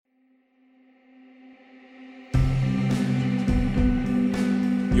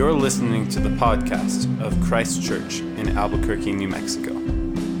You're listening to the podcast of Christ Church in Albuquerque, New Mexico.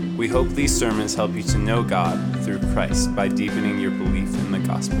 We hope these sermons help you to know God through Christ by deepening your belief in the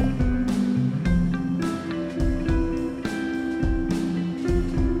gospel.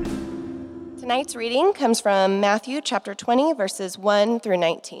 Tonight's reading comes from Matthew chapter 20, verses 1 through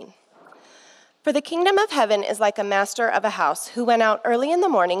 19. For the kingdom of heaven is like a master of a house who went out early in the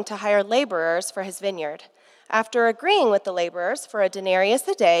morning to hire laborers for his vineyard. After agreeing with the laborers for a denarius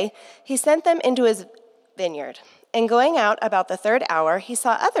a day, he sent them into his vineyard. And going out about the third hour, he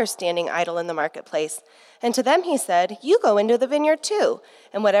saw others standing idle in the marketplace. And to them he said, "You go into the vineyard too,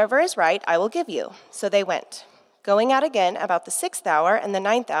 and whatever is right I will give you." So they went. Going out again about the 6th hour and the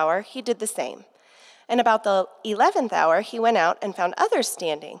 9th hour, he did the same. And about the 11th hour he went out and found others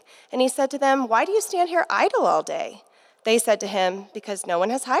standing. And he said to them, "Why do you stand here idle all day?" They said to him, "Because no one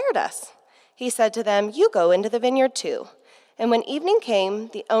has hired us." He said to them, "You go into the vineyard too." And when evening came,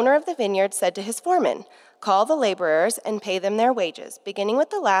 the owner of the vineyard said to his foreman, "Call the laborers and pay them their wages, beginning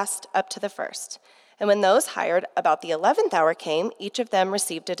with the last up to the first." And when those hired about the 11th hour came, each of them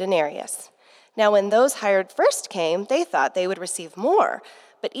received a denarius. Now when those hired first came, they thought they would receive more,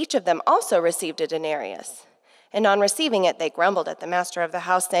 but each of them also received a denarius. And on receiving it, they grumbled at the master of the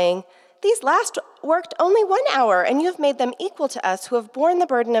house, saying, "These last worked only 1 hour, and you have made them equal to us who have borne the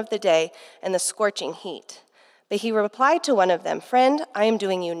burden of the day and the scorching heat." But he replied to one of them, "Friend, I am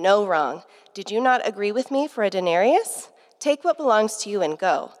doing you no wrong. Did you not agree with me for a denarius? Take what belongs to you and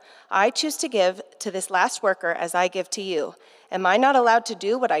go. I choose to give to this last worker as I give to you. Am I not allowed to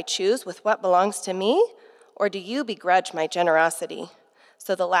do what I choose with what belongs to me? Or do you begrudge my generosity?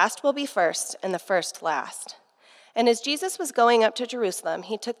 So the last will be first, and the first last." And as Jesus was going up to Jerusalem,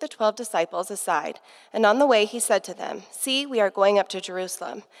 he took the 12 disciples aside, and on the way he said to them, "See, we are going up to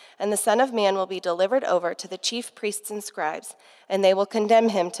Jerusalem, and the Son of Man will be delivered over to the chief priests and scribes, and they will condemn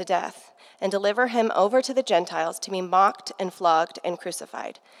him to death, and deliver him over to the Gentiles to be mocked and flogged and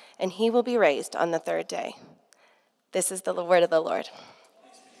crucified, and he will be raised on the third day." This is the word of the Lord.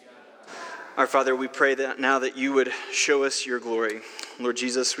 Our Father, we pray that now that you would show us your glory. Lord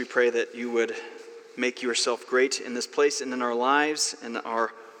Jesus, we pray that you would make yourself great in this place and in our lives and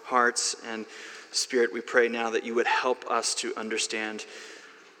our hearts. And Spirit, we pray now that you would help us to understand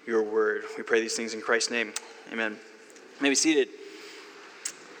your word. We pray these things in Christ's name. Amen. You may be seated.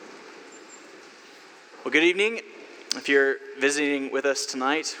 Well, good evening. If you're visiting with us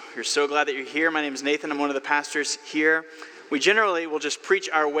tonight, we're so glad that you're here. My name is Nathan. I'm one of the pastors here. We generally will just preach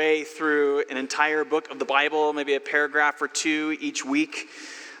our way through an entire book of the Bible, maybe a paragraph or two each week.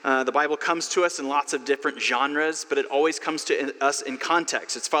 The Bible comes to us in lots of different genres, but it always comes to us in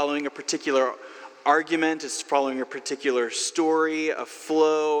context. It's following a particular argument, it's following a particular story, a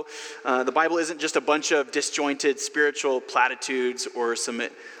flow. The Bible isn't just a bunch of disjointed spiritual platitudes or some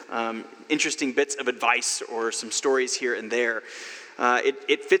interesting bits of advice or some stories here and there.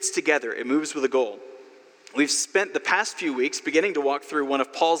 It fits together, it moves with a goal. We've spent the past few weeks beginning to walk through one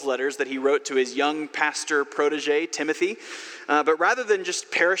of Paul's letters that he wrote to his young pastor protege, Timothy. But rather than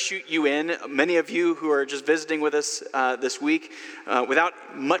just parachute you in, many of you who are just visiting with us this week,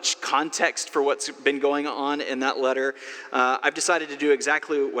 without much context for what's been going on in that letter, I've decided to do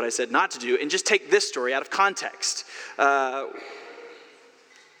exactly what I said not to do and just take this story out of context.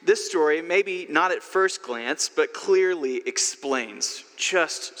 This story, maybe not at first glance, but clearly explains,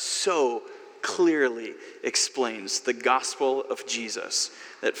 just so clearly explains the gospel of Jesus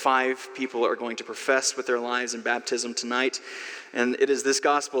that 5 people are going to profess with their lives in baptism tonight. And it is this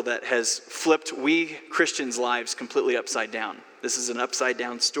gospel that has flipped we Christians' lives completely upside down. This is an upside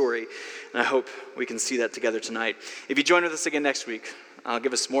down story, and I hope we can see that together tonight. If you join with us again next week, I'll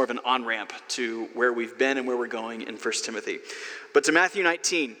give us more of an on-ramp to where we've been and where we're going in 1 Timothy. But to Matthew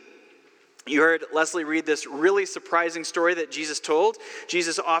 19. You heard Leslie read this really surprising story that Jesus told.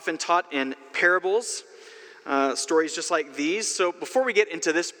 Jesus often taught in parables, stories just like these. So before we get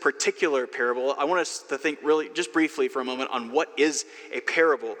into this particular parable, I want us to think really just briefly for a moment on what is a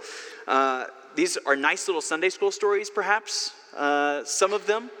parable. These are nice little Sunday school stories, perhaps, some of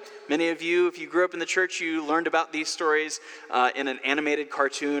them. Many of you, if you grew up in the church, you learned about these stories in an animated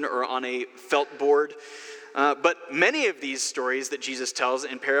cartoon or on a felt board. But many of these stories that Jesus tells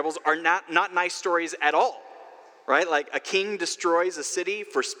in parables are not nice stories at all, right? Like a king destroys a city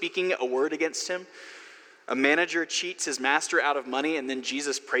for speaking a word against him. A manager cheats his master out of money and then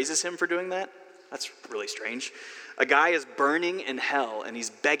Jesus praises him for doing that. That's really strange. A guy is burning in hell and he's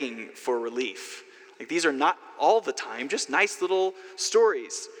begging for relief. Like these are not all the time, just nice little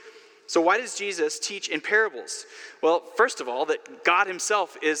stories. So why does Jesus teach in parables? Well, first of all, that God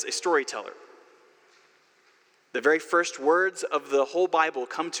himself is a storyteller. The very first words of the whole Bible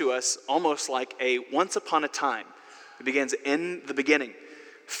come to us almost like a once upon a time. It begins in the beginning.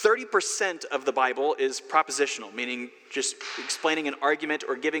 30% of the Bible is propositional, meaning just explaining an argument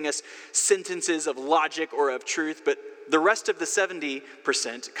or giving us sentences of logic or of truth, but the rest of the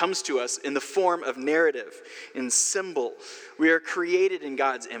 70% comes to us in the form of narrative, in symbol. We are created in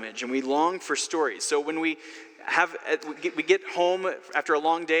God's image, and we long for stories. So when we get home after a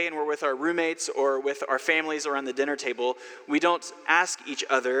long day and we're with our roommates or with our families around the dinner table, we don't ask each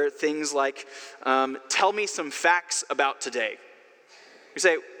other things like, tell me some facts about today. We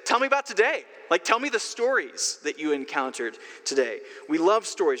say, tell me about today. Like, tell me the stories that you encountered today. We love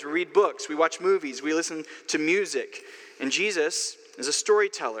stories. We read books. We watch movies. We listen to music. And Jesus is a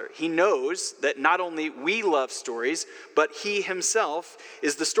storyteller. He knows that not only we love stories, but he himself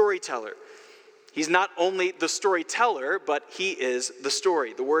is the storyteller. He's not only the storyteller, but he is the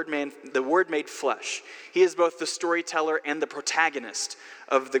story, the Word made flesh. He is both the storyteller and the protagonist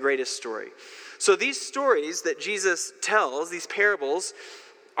of the greatest story. So these stories that Jesus tells, these parables,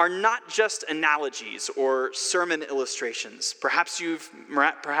 are not just analogies or sermon illustrations. Perhaps you've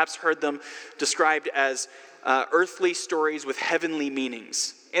heard them described as earthly stories with heavenly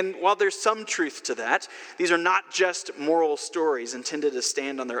meanings. And while there's some truth to that, these are not just moral stories intended to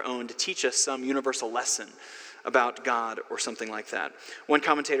stand on their own to teach us some universal lesson about God or something like that. One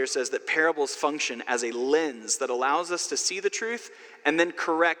commentator says that parables function as a lens that allows us to see the truth and then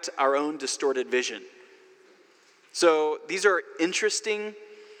correct our own distorted vision. So these are interesting,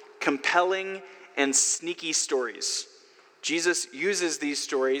 compelling, and sneaky stories. Jesus uses these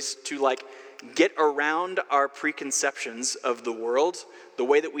stories to get around our preconceptions of the world, the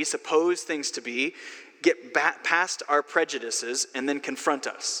way that we suppose things to be, get past our prejudices, and then confront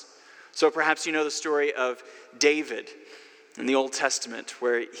us. So perhaps you know the story of David in the Old Testament,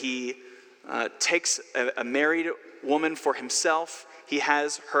 where he takes a married woman for himself. He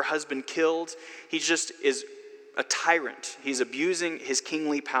has her husband killed. He just is a tyrant. He's abusing his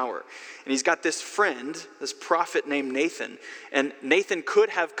kingly power. And he's got this friend, this prophet named Nathan. And Nathan could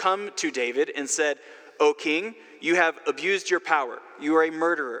have come to David and said, "O king, you have abused your power. You are a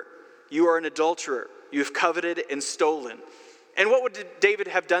murderer. You are an adulterer. You have coveted and stolen." And what would David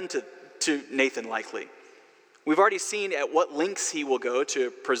have done to Nathan likely? We've already seen at what lengths he will go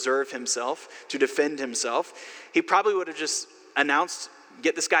to preserve himself, to defend himself. He probably would have just announced,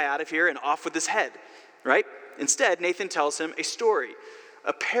 "Get this guy out of here and off with his head," right? Instead, Nathan tells him a story,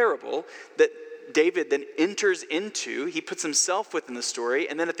 a parable that David then enters into. He puts himself within the story,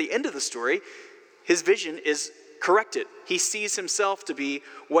 and then at the end of the story, his vision is corrected. He sees himself to be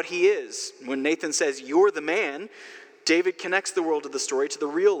what he is. When Nathan says, "You're the man," David connects the world of the story to the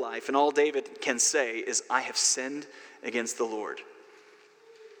real life, and all David can say is, "I have sinned against the Lord."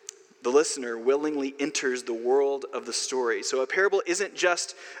 The listener willingly enters the world of the story. So a parable isn't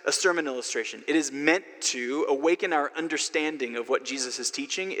just a sermon illustration. It is meant to awaken our understanding of what Jesus is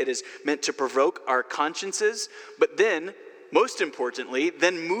teaching. It is meant to provoke our consciences, but then, most importantly,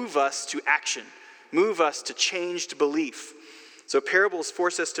 then move us to action, move us to changed belief. So parables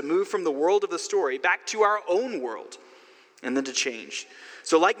force us to move from the world of the story back to our own world, and then to change.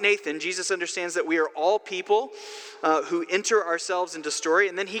 So like Nathan, Jesus understands that we are all people who enter ourselves into story,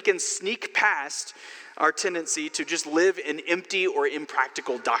 and then he can sneak past our tendency to just live in empty or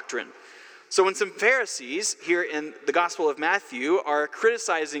impractical doctrine. So when some Pharisees here in the Gospel of Matthew are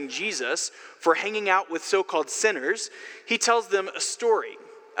criticizing Jesus for hanging out with so-called sinners, he tells them a story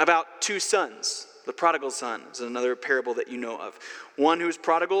about two sons. The prodigal son is another parable that you know of. One who is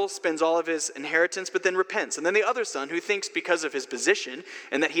prodigal spends all of his inheritance but then repents. And then the other son who thinks because of his position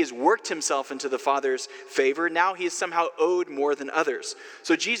and that he has worked himself into the father's favor, now he is somehow owed more than others.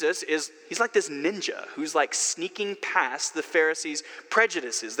 So Jesus he's like this ninja who's like sneaking past the Pharisees'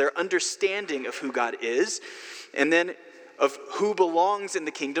 prejudices, their understanding of who God is, and then of who belongs in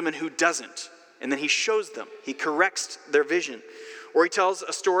the kingdom and who doesn't. And then he shows them, he corrects their vision. Or he tells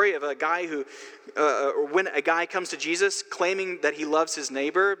a story of a guy or when a guy comes to Jesus claiming that he loves his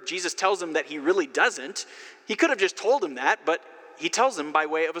neighbor, Jesus tells him that he really doesn't. He could have just told him that, but he tells him by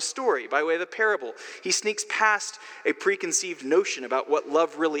way of a story, by way of a parable. He sneaks past a preconceived notion about what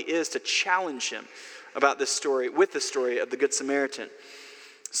love really is to challenge him about this story, with the story of the Good Samaritan.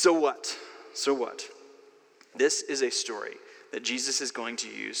 So what? This is a story that Jesus is going to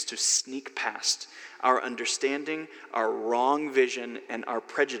use to sneak past our understanding, our wrong vision, and our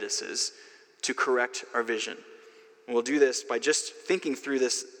prejudices to correct our vision. And we'll do this by just thinking through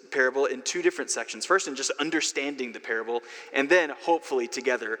this parable in two different sections. First, in just understanding the parable, and then hopefully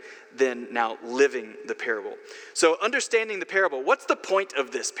together, then now living the parable. So understanding the parable, what's the point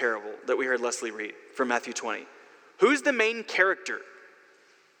of this parable that we heard Leslie read from Matthew 20? who's the main character?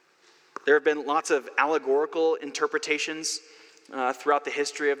 There have been lots of allegorical interpretations throughout the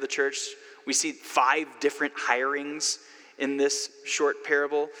history of the church. We see 5 different hirings in this short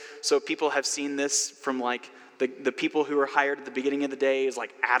parable. So people have seen this from like the people who were hired at the beginning of the day is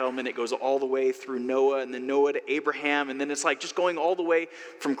like Adam, and it goes all the way through Noah, and then Noah to Abraham, and then it's like just going all the way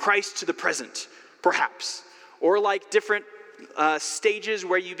from Christ to the present, perhaps. Or like different stages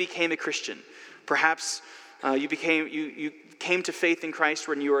where you became a Christian. Perhaps you came to faith in Christ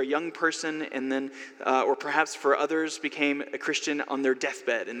when you were a young person, and then, or perhaps for others, became a Christian on their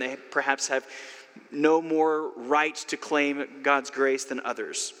deathbed, and they perhaps have no more right to claim God's grace than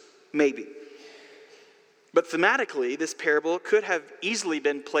others. Maybe. But thematically, this parable could have easily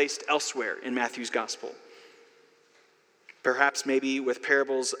been placed elsewhere in Matthew's gospel. Perhaps maybe with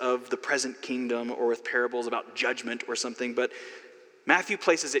parables of the present kingdom or with parables about judgment or something, but Matthew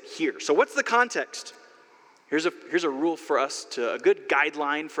places it here. So what's the context? Here's a rule for us, a good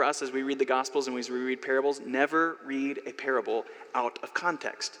guideline for us as we read the Gospels and as we read parables. Never read a parable out of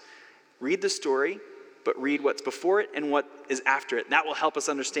context. Read the story, but read what's before it and what is after it. That will help us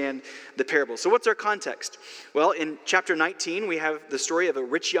understand the parable. So what's our context? Well, in chapter 19, we have the story of a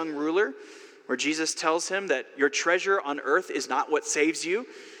rich young ruler where Jesus tells him that your treasure on earth is not what saves you.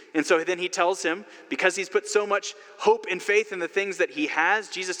 And so then he tells him, because he's put so much hope and faith in the things that he has,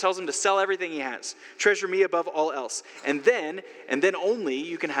 Jesus tells him to sell everything he has. Treasure me above all else. And then only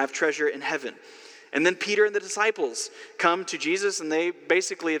you can have treasure in heaven. And then Peter and the disciples come to Jesus and they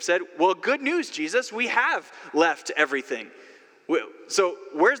basically have said, well, good news, Jesus, we have left everything. So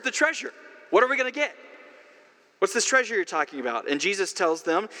where's the treasure? What are we going to get? What's this treasure you're talking about? And Jesus tells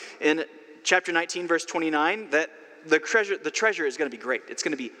them in chapter 19, verse 29, that the treasure is going to be great. It's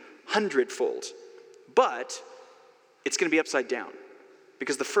going to be 100-fold. But it's going to be upside down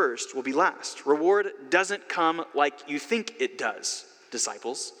because the first will be last. Reward doesn't come like you think it does,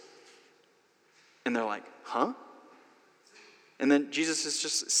 disciples. And they're like, huh? And then Jesus is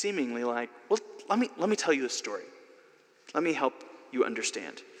just seemingly like, well, let me tell you a story. Let me help you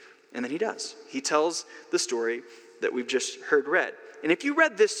understand. And then he does. He tells the story that we've just heard read. And if you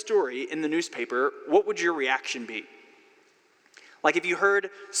read this story in the newspaper, what would your reaction be? Like if you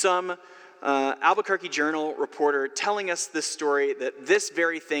heard some Albuquerque Journal reporter telling us this story that this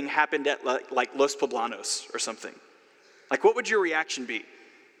very thing happened at like Los Poblanos or something. Like what would your reaction be?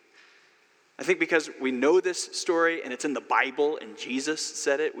 I think because we know this story and it's in the Bible and Jesus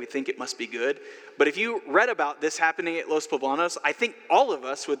said it, we think it must be good. But if you read about this happening at Los Poblanos, I think all of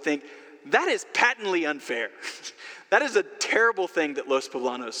us would think, that is patently unfair. That is a terrible thing that Los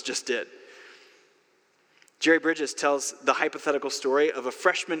Poblanos just did. Jerry Bridges tells the hypothetical story of a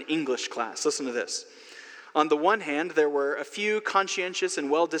freshman English class. Listen to this. On the one hand, there were a few conscientious and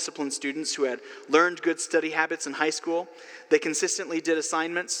well-disciplined students who had learned good study habits in high school. They consistently did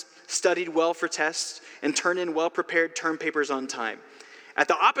assignments, studied well for tests, and turned in well-prepared term papers on time. At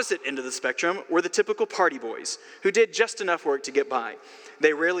the opposite end of the spectrum were the typical party boys who did just enough work to get by.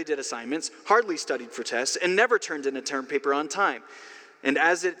 They rarely did assignments, hardly studied for tests, and never turned in a term paper on time. And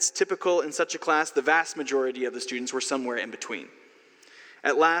as it's typical in such a class, the vast majority of the students were somewhere in between.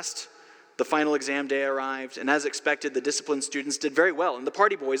 At last, the final exam day arrived, and as expected, the disciplined students did very well, and the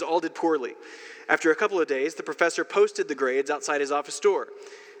party boys all did poorly. After a couple of days, the professor posted the grades outside his office door.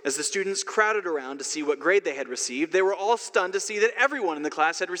 As the students crowded around to see what grade they had received, they were all stunned to see that everyone in the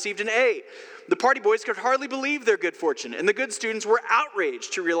class had received an A. The party boys could hardly believe their good fortune, and the good students were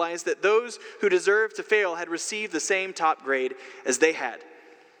outraged to realize that those who deserved to fail had received the same top grade as they had.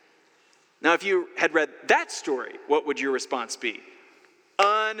 Now, if you had read that story, what would your response be?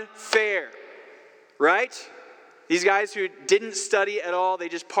 Unfair, right? These guys who didn't study at all, they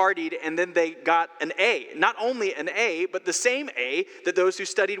just partied, and then they got an A. Not only an A, but the same A that those who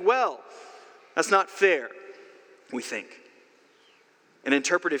studied well. That's not fair, we think. An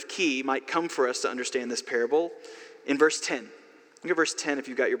interpretive key might come for us to understand this parable in verse 10. Look at verse 10 if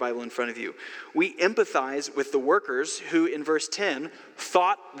you've got your Bible in front of you. We empathize with the workers who, in verse 10,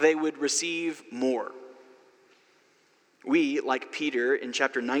 thought they would receive more. We, like Peter in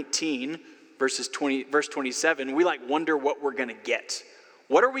chapter 19, verse 27, we wonder what we're going to get.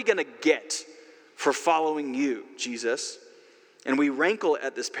 What are we going to get for following you, Jesus? And we rankle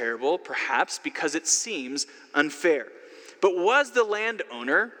at this parable, perhaps because it seems unfair. But was the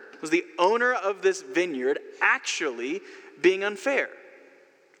landowner, was the owner of this vineyard actually being unfair?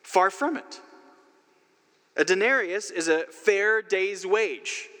 Far from it. A denarius is a fair day's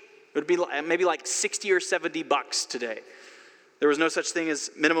wage. It would be maybe like $60 or $70 today. There was no such thing as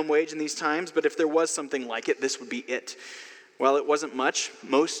minimum wage in these times, but if there was something like it, this would be it. While it wasn't much,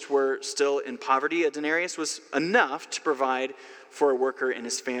 most were still in poverty. A denarius was enough to provide for a worker and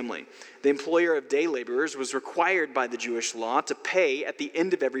his family. The employer of day laborers was required by the Jewish law to pay at the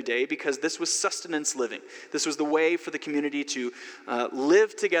end of every day because this was sustenance living. This was the way for the community to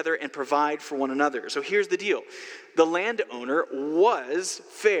live together and provide for one another. So here's the deal. The landowner was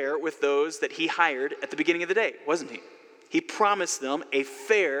fair with those that he hired at the beginning of the day, wasn't he? He promised them a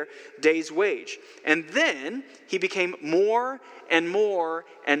fair day's wage. And then he became more and more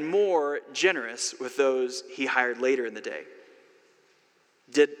and more generous with those he hired later in the day.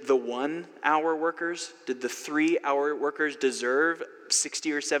 Did the 1 hour workers, did the 3 hour workers deserve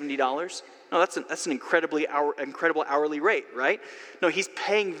 $60 or $70? No, that's an incredible hourly rate, right? No, he's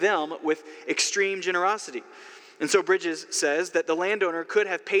paying them with extreme generosity. And so Bridges says that the landowner could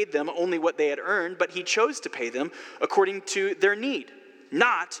have paid them only what they had earned, but he chose to pay them according to their need,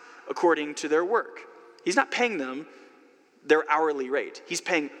 not according to their work. He's not paying them their hourly rate. He's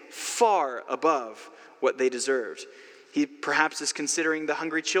paying far above what they deserved. He perhaps is considering the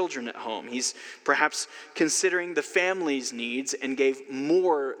hungry children at home. He's perhaps considering the family's needs and gave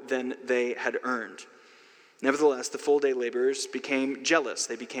more than they had earned. Nevertheless, the full-day laborers became jealous.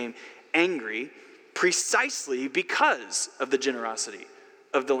 They became angry precisely because of the generosity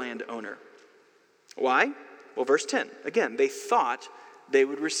of the landowner. Why? Well, verse 10. Again, they thought they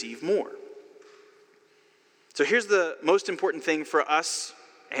would receive more. So here's the most important thing for us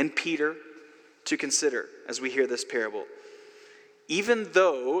and Peter to consider as we hear this parable. Even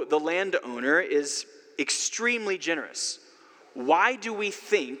though the landowner is extremely generous, why do we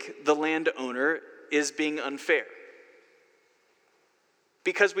think the landowner is being unfair?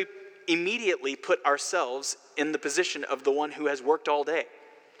 Because we immediately put ourselves in the position of the one who has worked all day.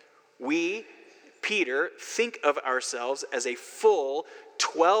 We, Peter, think of ourselves as a full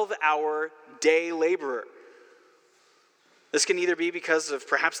 12-hour day laborer. This can either be because of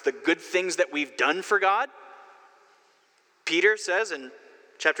perhaps the good things that we've done for God. Peter says in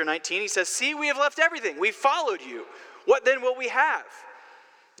chapter 19, he says, "See, we have left everything. We followed you. What then will we have?"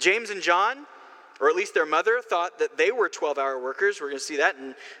 James and John, or at least their mother, thought that they were 12-hour workers. We're going to see that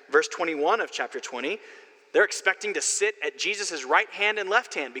in verse 21 of chapter 20. They're expecting to sit at Jesus' right hand and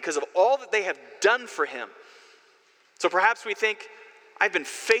left hand because of all that they have done for him. So perhaps we think, I've been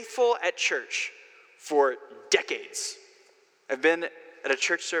faithful at church for decades. I've been at a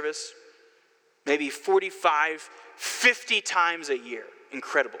church service maybe 45, 50 times a year.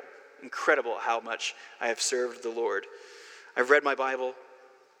 Incredible how much I have served the Lord. I've read my Bible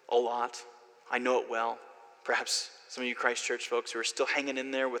a lot. I know it well. Perhaps some of you Christ Church folks who are still hanging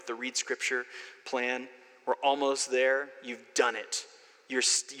in there with the read scripture plan, we're almost there. You've done it. You're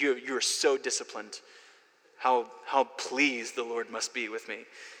so disciplined. How pleased the Lord must be with me.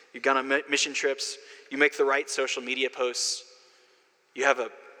 You've gone on mission trips. You make the right social media posts. You have a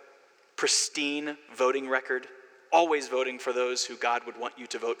pristine voting record, always voting for those who God would want you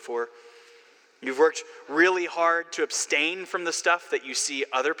to vote for. You've worked really hard to abstain from the stuff that you see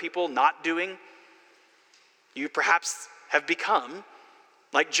other people not doing. You perhaps have become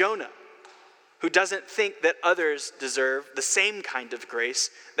like Jonah, who doesn't think that others deserve the same kind of grace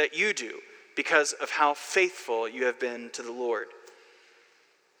that you do because of how faithful you have been to the Lord.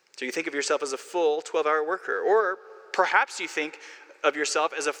 So you think of yourself as a full 12-hour worker, or perhaps you think of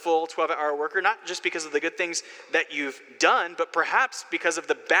yourself as a full 12-hour worker, not just because of the good things that you've done, but perhaps because of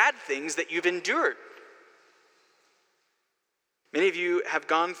the bad things that you've endured. Many of you have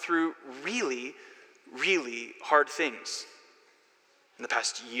gone through really, really hard things in the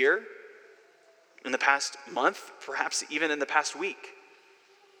past year, in the past month, perhaps even in the past week.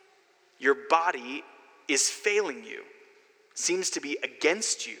 Your body is failing you, seems to be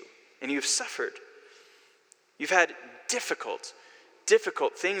against you, and you've suffered. You've had difficult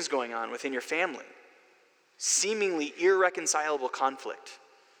things going on within your family, seemingly irreconcilable conflict.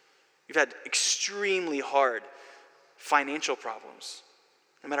 You've had extremely hard financial problems.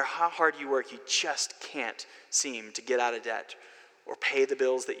 No matter how hard you work, you just can't seem to get out of debt or pay the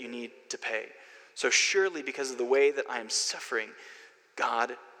bills that you need to pay. So surely because of the way that I am suffering,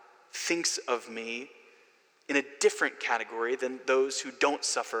 God thinks of me in a different category than those who don't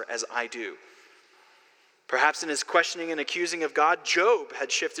suffer as I do. Perhaps in his questioning and accusing of God, Job had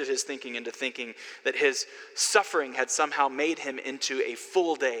shifted his thinking into thinking that his suffering had somehow made him into a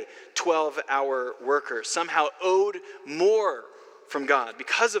full-day, 12-hour worker, somehow owed more from God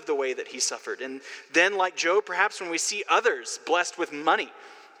because of the way that he suffered. And then, like Job, perhaps when we see others blessed with money,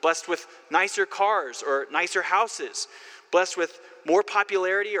 blessed with nicer cars or nicer houses, blessed with more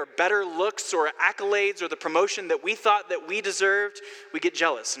popularity or better looks or accolades or the promotion that we thought that we deserved, we get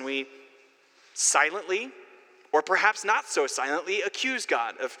jealous and we silently or perhaps not so silently, accuse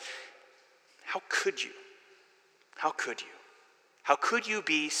God of, how could you? How could you? How could you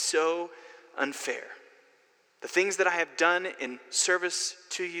be so unfair? The things that I have done in service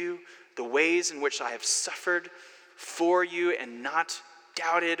to you, the ways in which I have suffered for you and not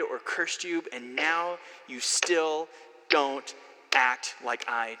doubted or cursed you, and now you still don't act like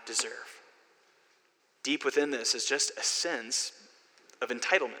I deserve. Deep within this is just a sense of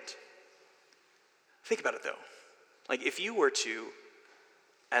entitlement. Think about it though. Like if you were to,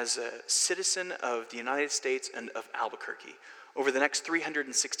 as a citizen of the United States and of Albuquerque, over the next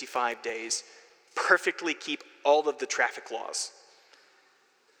 365 days, perfectly keep all of the traffic laws,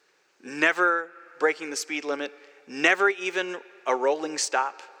 never breaking the speed limit, never even a rolling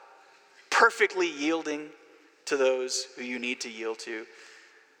stop, perfectly yielding to those who you need to yield to,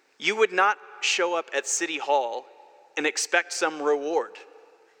 you would not show up at City Hall and expect some reward,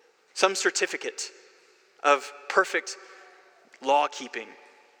 some certificate of perfect law keeping.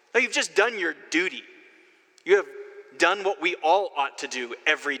 No, you've just done your duty. You have done what we all ought to do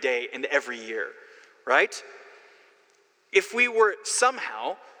every day and every year, right? If we were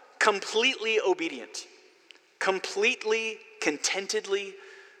somehow completely obedient, completely, contentedly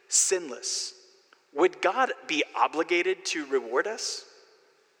sinless, would God be obligated to reward us?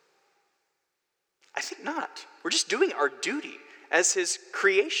 I think not. We're just doing our duty as his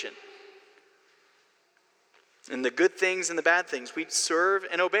creation. And the good things and the bad things, we serve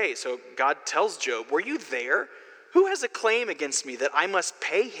and obey. So God tells Job, were you there? Who has a claim against me that I must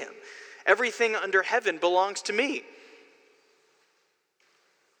pay him? Everything under heaven belongs to me.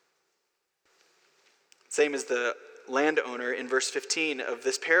 Same as the landowner in verse 15 of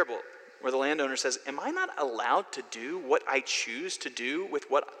this parable, where the landowner says, am I not allowed to do what I choose to do with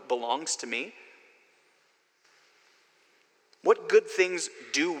what belongs to me? What good things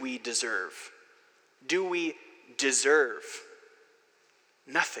do we deserve? Do we deserve?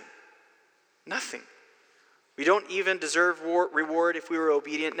 Nothing. Nothing. We don't even deserve reward if we were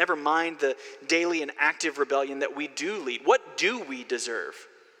obedient. Never mind the daily and active rebellion that we do lead. What do we deserve?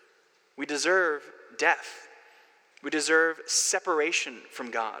 We deserve death. We deserve separation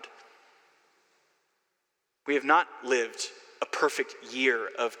from God. We have not lived a perfect year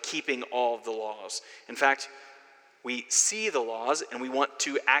of keeping all of the laws. In fact, we see the laws and we want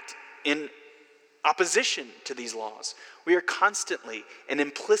to act in opposition to these laws. We are constantly and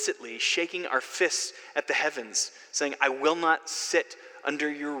implicitly shaking our fists at the heavens, saying, I will not sit under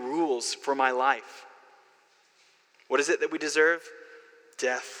your rules for my life. What is it that we deserve?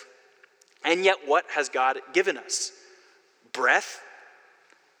 Death. And yet what has God given us? Breath,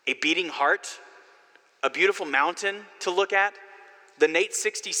 a beating heart, a beautiful mountain to look at, the Nate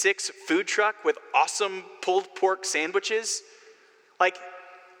 66 food truck with awesome pulled pork sandwiches. Like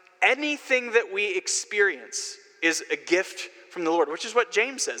anything that we experience is a gift from the Lord, which is what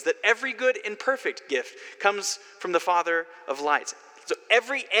James says, that every good and perfect gift comes from the Father of lights. So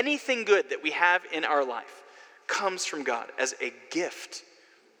anything good that we have in our life comes from God as a gift,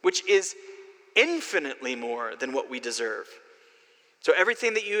 which is infinitely more than what we deserve. So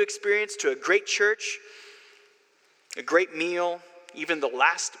everything that you experience, to a great church, a great meal, even the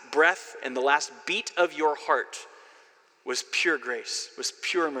last breath and the last beat of your heart was pure grace, was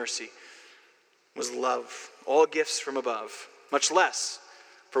pure mercy, was love, all gifts from above, much less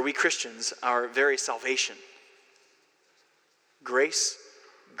for we Christians, our very salvation. Grace,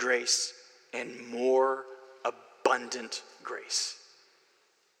 grace, and more abundant grace.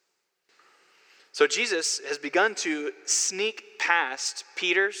 So Jesus has begun to sneak past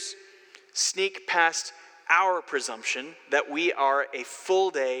Peter's, sneak past our presumption that we are a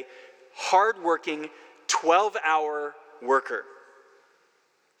full-day, hard-working, 12-hour worker.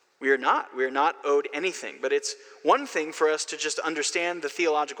 We are not. We are not owed anything. But it's one thing for us to just understand the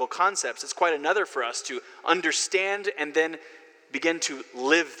theological concepts. It's quite another for us to understand and then begin to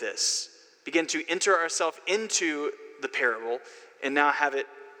live this, begin to enter ourselves into the parable, and now have it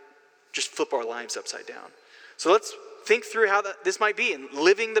just flip our lives upside down. So let's think through how this might be in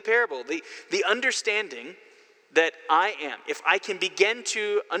living the parable. The understanding that I am, if I can begin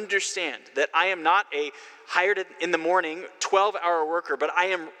to understand that I am not a hired in the morning 12-hour worker, but I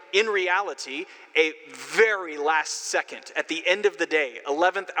am in reality a very last second, at the end of the day,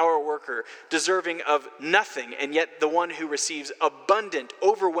 11th hour worker, deserving of nothing, and yet the one who receives abundant,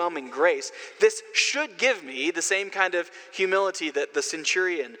 overwhelming grace. This should give me the same kind of humility that the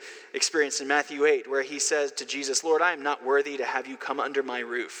centurion experienced in Matthew 8, where he says to Jesus, Lord, I am not worthy to have you come under my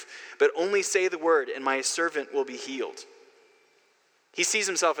roof, but only say the word, and my servant will be healed. He sees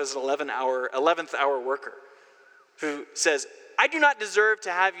himself as an 11th hour worker who says, I do not deserve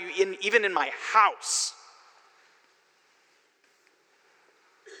to have you even in my house.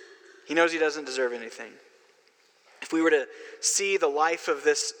 He knows he doesn't deserve anything. If we were to see the life of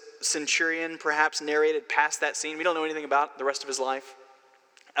this centurion, perhaps narrated past that scene, we don't know anything about the rest of his life.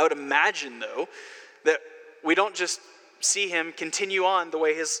 I would imagine, though, that we don't just see him continue on the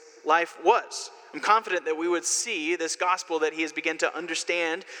way his life was. I'm confident that we would see this gospel that he has begun to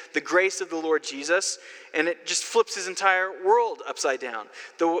understand the grace of the Lord Jesus, and it just flips his entire world upside down.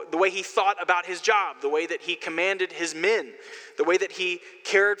 The way he thought about his job, the way that he commanded his men, the way that he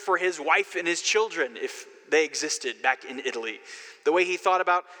cared for his wife and his children, if they existed back in Italy, the way he thought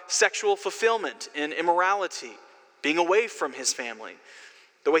about sexual fulfillment and immorality, being away from his family,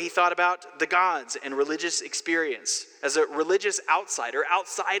 the way he thought about the gods and religious experience. As a religious outsider,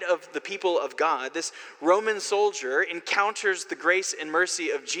 outside of the people of God, this Roman soldier encounters the grace and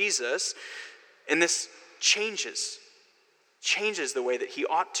mercy of Jesus, and this changes the way that he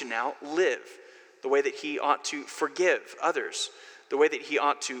ought to now live, the way that he ought to forgive others, the way that he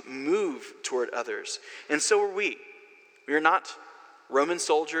ought to move toward others. And so are we. We are not Roman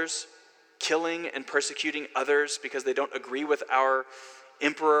soldiers killing and persecuting others because they don't agree with our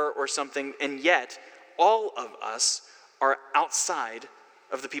emperor or something, and yet all of us are outside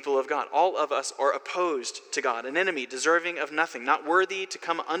of the people of God. All of us are opposed to God, an enemy, deserving of nothing, not worthy to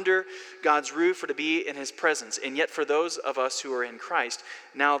come under God's roof or to be in his presence. And yet for those of us who are in Christ,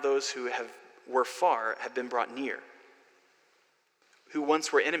 now those who were far have been brought near. Who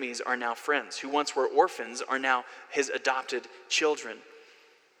once were enemies are now friends. Who once were orphans are now his adopted children.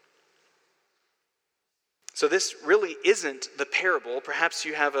 So this really isn't the parable. Perhaps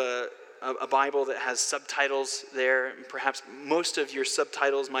you have a Bible that has subtitles there. And perhaps most of your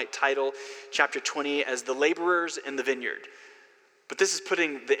subtitles might title chapter 20 as The Laborers in the Vineyard. But this is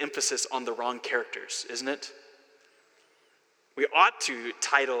putting the emphasis on the wrong characters, isn't it? We ought to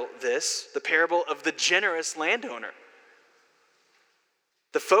title this the parable of the generous landowner.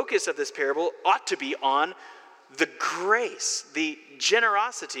 The focus of this parable ought to be on the grace, the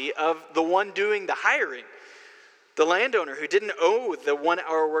generosity of the one doing the hiring. The landowner who didn't owe the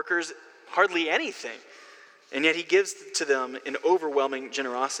 1-hour workers hardly anything, and yet he gives to them in overwhelming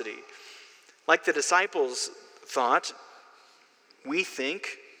generosity. Like the disciples thought, we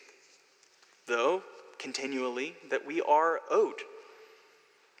think, though, continually, that we are owed.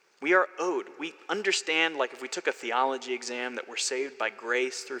 We are owed. We understand, like if we took a theology exam, that we're saved by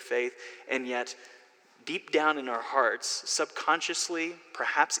grace through faith, and yet deep down in our hearts, subconsciously,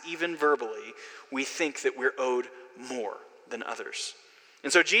 perhaps even verbally, we think that we're owed more than others.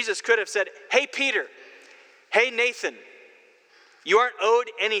 And so Jesus could have said, hey, Peter, hey, Nathan, you aren't owed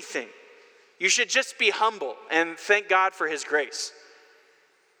anything. You should just be humble and thank God for his grace.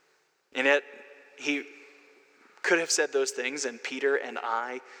 And yet he could have said those things, and Peter and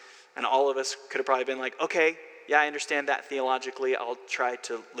I and all of us could have probably been like, okay, yeah, I understand that theologically. I'll try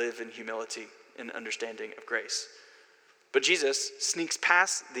to live in humility and understanding of grace. But Jesus sneaks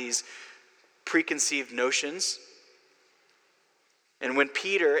past these preconceived notions. And when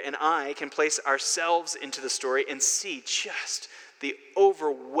Peter and I can place ourselves into the story and see just the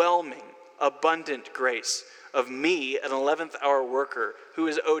overwhelming, abundant grace of me, an 11th hour worker who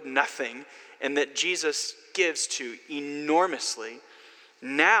is owed nothing, and that Jesus gives to enormously,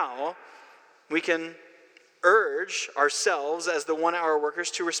 now we can urge ourselves as the 1-hour workers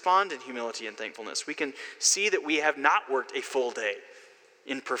to respond in humility and thankfulness. We can see that we have not worked a full day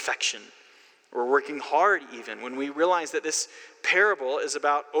in perfection. We're working hard even when we realize that this parable is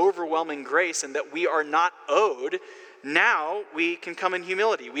about overwhelming grace and that we are not owed. Now we can come in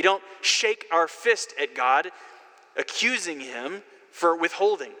humility. We don't shake our fist at God, accusing him for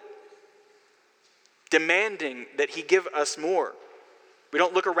withholding, demanding that he give us more. We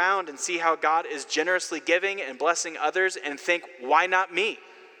don't look around and see how God is generously giving and blessing others and think, why not me?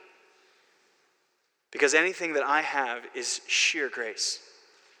 Because anything that I have is sheer grace.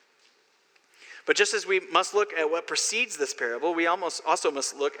 But just as we must look at what precedes this parable, we also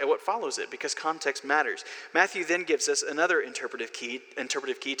must look at what follows it, because context matters. Matthew then gives us another interpretive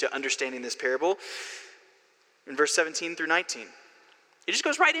key to understanding this parable in verse 17 through 19. He just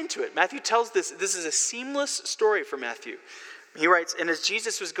goes right into it. Matthew tells this is a seamless story for Matthew. He writes, and as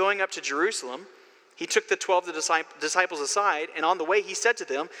Jesus was going up to Jerusalem, he took the 12 disciples aside, and on the way he said to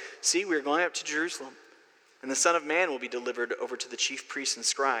them, see, we are going up to Jerusalem. And the Son of Man will be delivered over to the chief priests and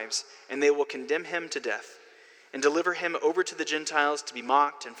scribes, and they will condemn him to death, and deliver him over to the Gentiles to be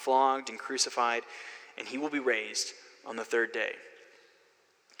mocked and flogged and crucified, and he will be raised on the third day.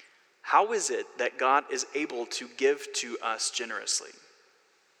 How is it that God is able to give to us generously?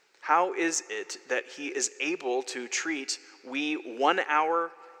 How is it that he is able to treat we 1-hour,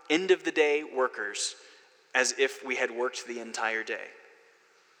 end-of-the-day workers as if we had worked the entire day?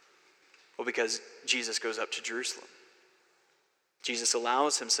 Well, because Jesus goes up to Jerusalem. Jesus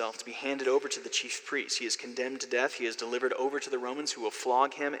allows himself to be handed over to the chief priests. He is condemned to death. He is delivered over to the Romans, who will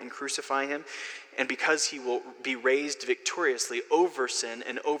flog him and crucify him. And because he will be raised victoriously over sin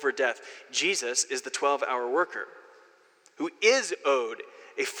and over death, Jesus is the 12-hour worker who is owed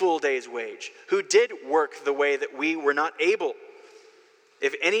a full day's wage, who did work the way that we were not able.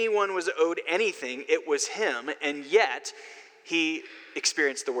 If anyone was owed anything, it was him, and yet he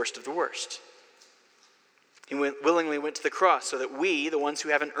experienced the worst of the worst. He willingly went to the cross so that we, the ones who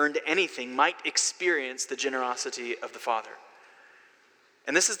haven't earned anything, might experience the generosity of the Father.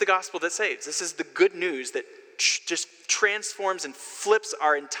 And this is the gospel that saves. This is the good news that just transforms and flips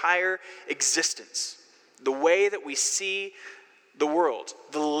our entire existence. The way that we see the world,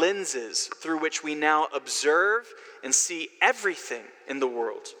 the lenses through which we now observe and see everything in the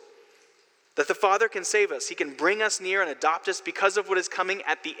world. That the Father can save us. He can bring us near and adopt us because of what is coming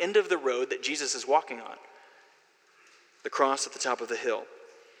at the end of the road that Jesus is walking on. The cross at the top of the hill.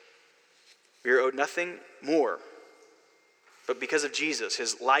 We are owed nothing more. But because of Jesus,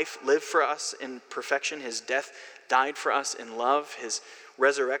 his life lived for us in perfection, his death died for us in love, his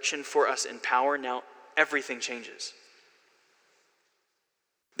resurrection for us in power, now everything changes.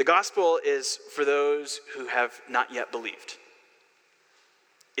 The gospel is for those who have not yet believed.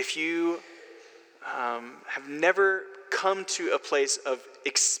 If you have never come to a place of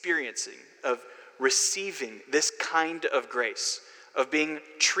experiencing, of receiving this kind of grace, of being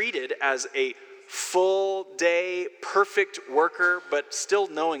treated as a full day, perfect worker, but still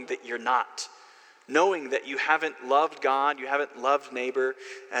knowing that you're not, knowing that you haven't loved God, you haven't loved neighbor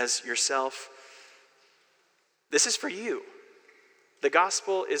as yourself, this is for you. The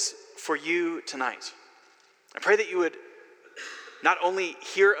gospel is for you tonight. I pray that you would not only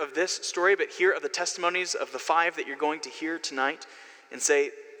hear of this story, but hear of the testimonies of the 5 that you're going to hear tonight and say,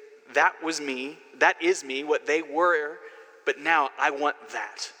 that was me, that is me, what they were, but now I want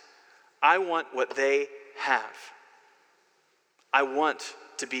that. I want what they have. I want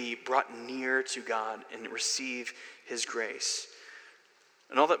to be brought near to God and receive his grace.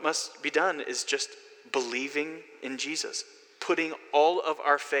 And all that must be done is just believing in Jesus, putting all of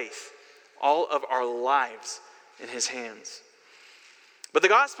our faith, all of our lives in his hands. But the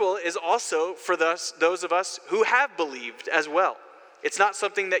gospel is also for those of us who have believed as well. It's not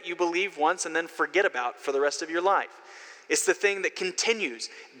something that you believe once and then forget about for the rest of your life. It's the thing that continues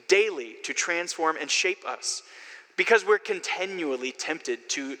daily to transform and shape us, because we're continually tempted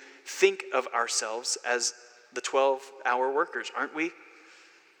to think of ourselves as the 12-hour workers, aren't we?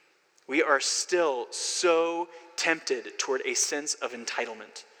 We are still so tempted toward a sense of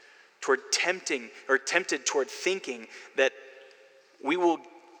entitlement, tempted toward thinking that we will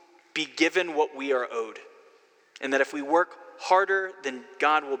be given what we are owed, and that if we work harder, then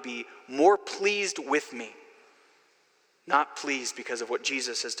God will be more pleased with me. Not pleased because of what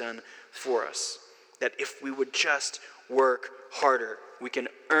Jesus has done for us. That if we would just work harder, we can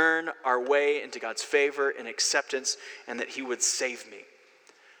earn our way into God's favor and acceptance, and that he would save me.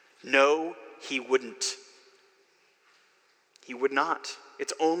 No, he wouldn't. He would not.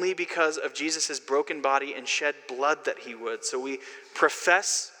 It's only because of Jesus' broken body and shed blood that he would. So we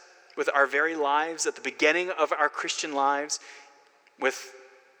profess with our very lives at the beginning of our Christian lives with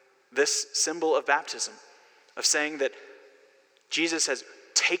this symbol of baptism, of saying that Jesus has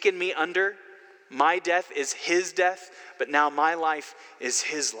taken me under, my death is his death, but now my life is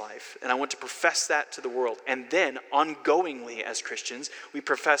his life. And I want to profess that to the world. And then, ongoingly as Christians, we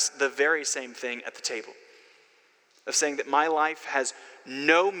profess the very same thing at the table, of saying that my life has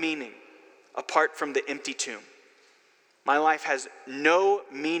no meaning apart from the empty tomb. My life has no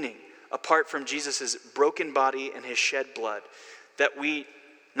meaning apart from Jesus' broken body and his shed blood. That we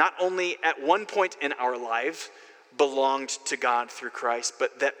not only at one point in our life belonged to God through Christ,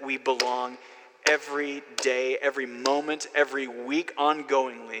 but that we belong every day, every moment, every week,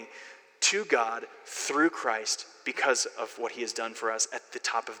 ongoingly to God through Christ because of what he has done for us at the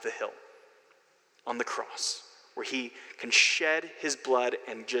top of the hill, on the cross, where he can shed his blood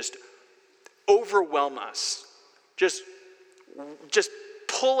and just overwhelm us, just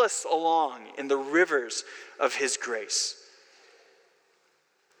pull us along in the rivers of his grace.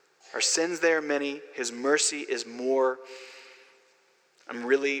 Our sins, they are many. His mercy is more. I'm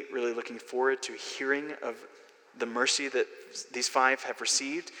really, really looking forward to hearing of the mercy that these 5 have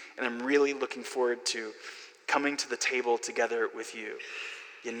received, and I'm really looking forward to coming to the table together with you,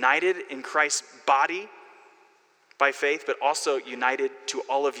 united in Christ's body by faith, but also united to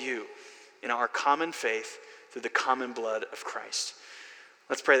all of you in our common faith through the common blood of Christ.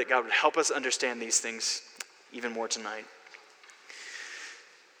 Let's pray that God would help us understand these things even more tonight.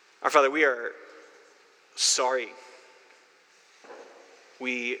 Our Father, we are sorry.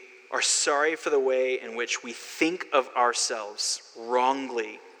 We are sorry for the way in which we think of ourselves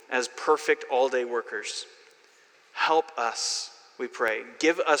wrongly as perfect all-day workers. Help us, we pray.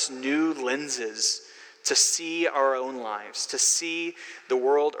 Give us new lenses to see our own lives, to see the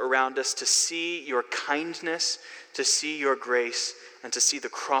world around us, to see your kindness, to see your grace, and to see the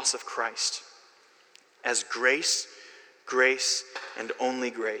cross of Christ as grace, grace, and only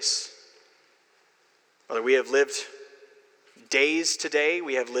grace. Father, we have lived days today,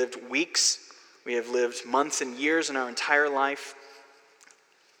 we have lived weeks, we have lived months and years in our entire life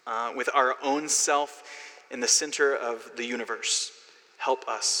with our own self in the center of the universe. Help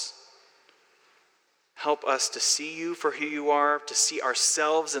us. Help us to see you for who you are, to see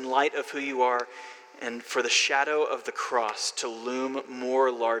ourselves in light of who you are, and for the shadow of the cross to loom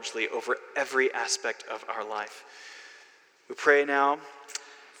more largely over every aspect of our life. We pray now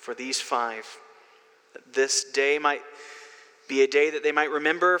for these five, that this day might be a day that they might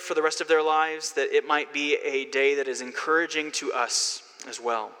remember for the rest of their lives, that it might be a day that is encouraging to us as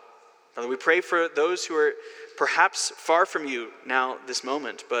well. Father, we pray for those who are perhaps far from you now this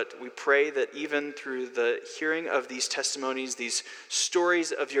moment, but we pray that even through the hearing of these testimonies, these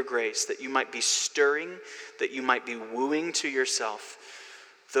stories of your grace, that you might be stirring, that you might be wooing to yourself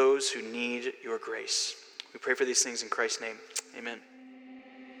those who need your grace. We pray for these things in Christ's name. Amen.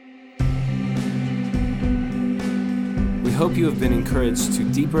 We hope you have been encouraged to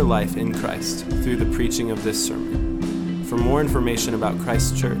deeper life in Christ through the preaching of this sermon. For more information about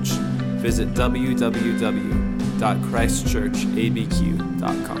Christ Church, visit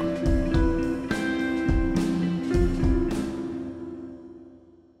www.christchurchabq.com.